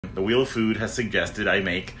The Wheel of Food has suggested I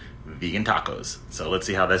make vegan tacos, so let's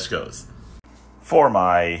see how this goes. For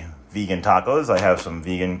my vegan tacos, I have some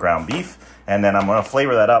vegan ground beef, and then I'm going to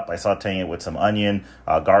flavor that up by sauteing it with some onion,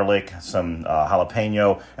 garlic, some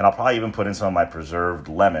jalapeno, and I'll probably even put in some of my preserved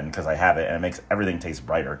lemon because I have it, and it makes everything taste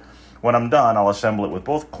brighter. When I'm done, I'll assemble it with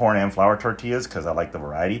both corn and flour tortillas because I like the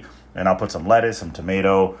variety, and I'll put some lettuce, some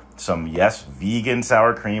tomato, some, yes, vegan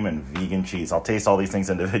sour cream, and vegan cheese. I'll taste all these things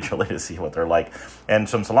individually to see what they're like, and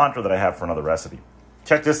some cilantro that I have for another recipe.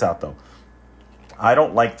 Check this out, though. I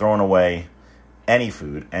don't like throwing away any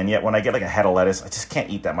food, and yet when I get like a head of lettuce, I just can't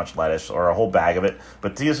eat that much lettuce or a whole bag of it.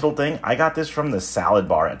 But this little thing, I got this from the salad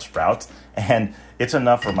bar at Sprouts, and it's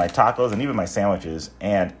enough for my tacos and even my sandwiches,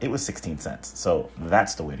 and it was 16 cents. So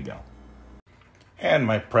that's the way to go. And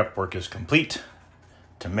my prep work is complete.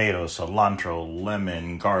 Tomato, cilantro,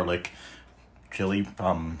 lemon, garlic, chili,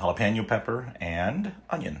 jalapeno pepper, and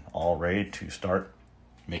onion, all ready to start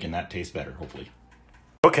making that taste better, hopefully.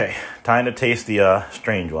 Okay, time to taste the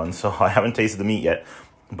strange one. So I haven't tasted the meat yet,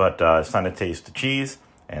 but it's time to taste the cheese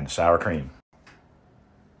and the sour cream.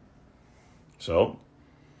 So,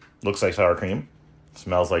 looks like sour cream,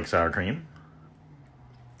 smells like sour cream.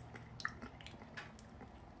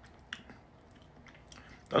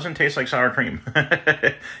 Doesn't taste like sour cream.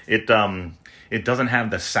 It doesn't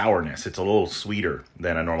have the sourness. It's a little sweeter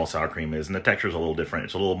than a normal sour cream is, and the texture is a little different.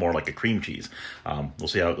 It's a little more like a cream cheese. We'll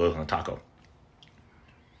see how it goes on a taco.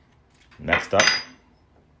 Next up,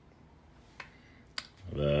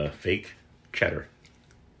 the fake cheddar.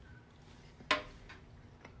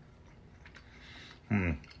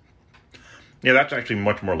 Yeah, that's actually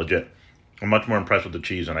much more legit. I'm much more impressed with the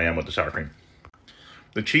cheese than I am with the sour cream.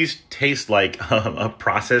 The cheese tastes like a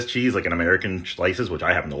processed cheese, like an American slices, which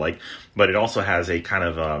I happen to like, but it also has a kind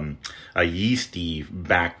of a yeasty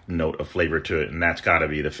back note of flavor to it, and that's got to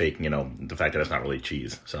be the fake, the fact that it's not really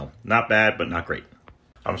cheese. So not bad, but not great.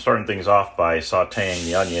 I'm starting things off by sauteing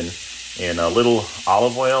the onion in a little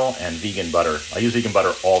olive oil and vegan butter. I use vegan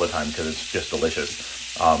butter all the time because it's just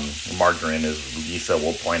delicious. Margarine, as Lisa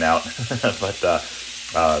will point out, but the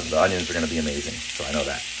onions are going to be amazing, so I know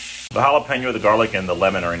that. The jalapeno, the garlic, and the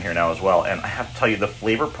lemon are in here now as well, and I have to tell you, the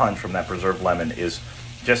flavor punch from that preserved lemon is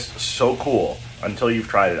just so cool. Until you've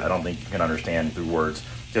tried it, I don't think you can understand through words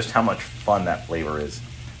just how much fun that flavor is.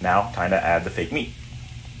 Now, time to add the fake meat.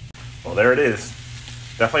 Well, there it is.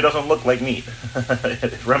 Definitely doesn't look like meat.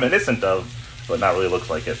 It's reminiscent of, but not really looks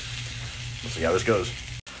like it. Let's see how this goes.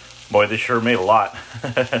 Boy, this sure made a lot.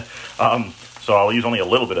 So I'll use only a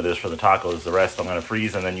little bit of this for the tacos. The rest I'm going to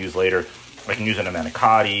freeze and then use later. I can use it in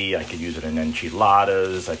manicotti. I could use it in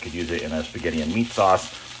enchiladas. I could use it in a spaghetti and meat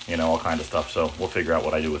sauce. All kinds of stuff. So we'll figure out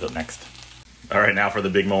what I do with it next. All right, now for the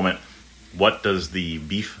big moment. What does the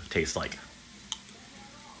beef taste like?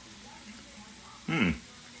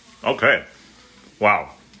 Okay.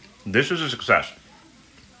 Wow, this is a success.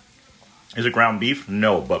 Is it ground beef?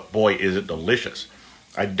 No, but boy, is it delicious.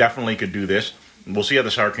 I definitely could do this. We'll see how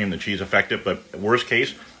the sour cream and the cheese affect it, but worst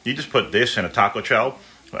case, you just put this in a taco shell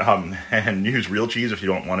and use real cheese if you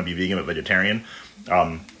don't want to be vegan but vegetarian,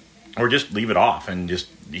 or just leave it off and just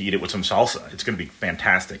eat it with some salsa. It's going to be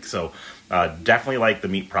fantastic. So definitely like the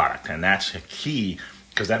meat product, and that's key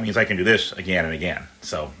because that means I can do this again and again.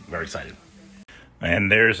 So very excited.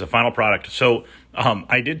 And there's the final product. So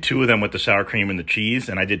I did 2 of them with the sour cream and the cheese,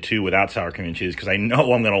 and I did 2 without sour cream and cheese because I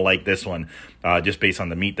know I'm going to like this one just based on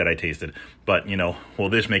the meat that I tasted. But, will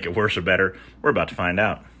this make it worse or better? We're about to find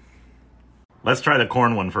out. Let's try the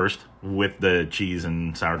corn one first with the cheese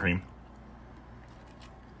and sour cream.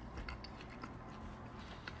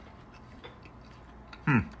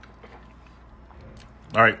 All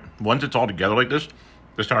right, once it's all together like this,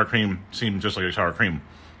 the sour cream seems just like a sour cream.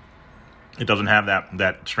 It doesn't have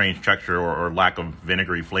that strange texture or lack of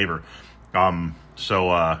vinegary flavor. Yeah,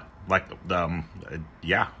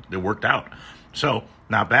 it worked out. So,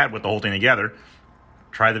 not bad with the whole thing together.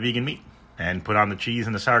 Try the vegan meat and put on the cheese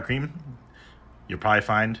and the sour cream. You'll probably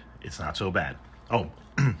find it's not so bad. Oh,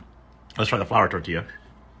 let's try the flour tortilla.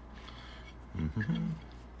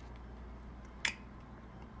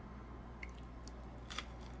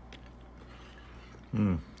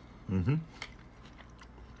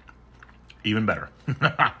 Even better.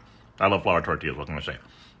 I love flour tortillas, what can I say?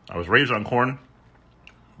 I was raised on corn,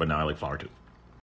 but now I like flour too.